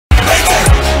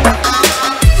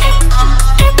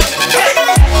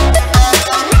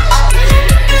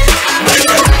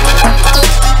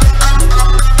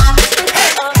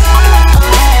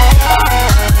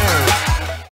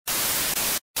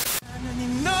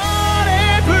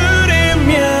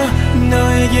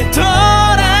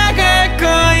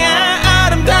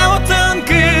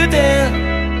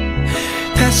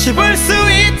다시 볼 수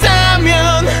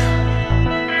있다면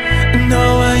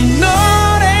너와 이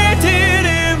노래를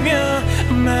들으며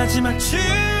마지막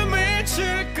춤을 출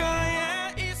거야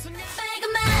이 순간.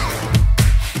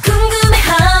 궁금해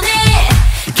honey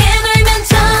깨물면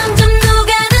점점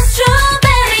녹아든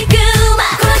스트로베리 그마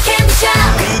코라 캔디샵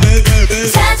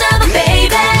찾아봐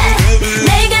baby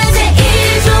내가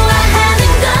제일 좋아하는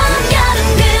건 여름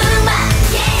그마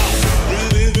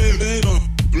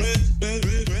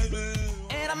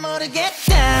And I'm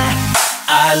모르겠다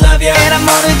I love you And I'm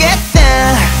모르겠다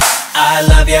I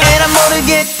love you And I'm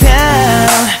모르겠다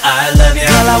I love you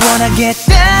Girl I wanna get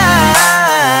down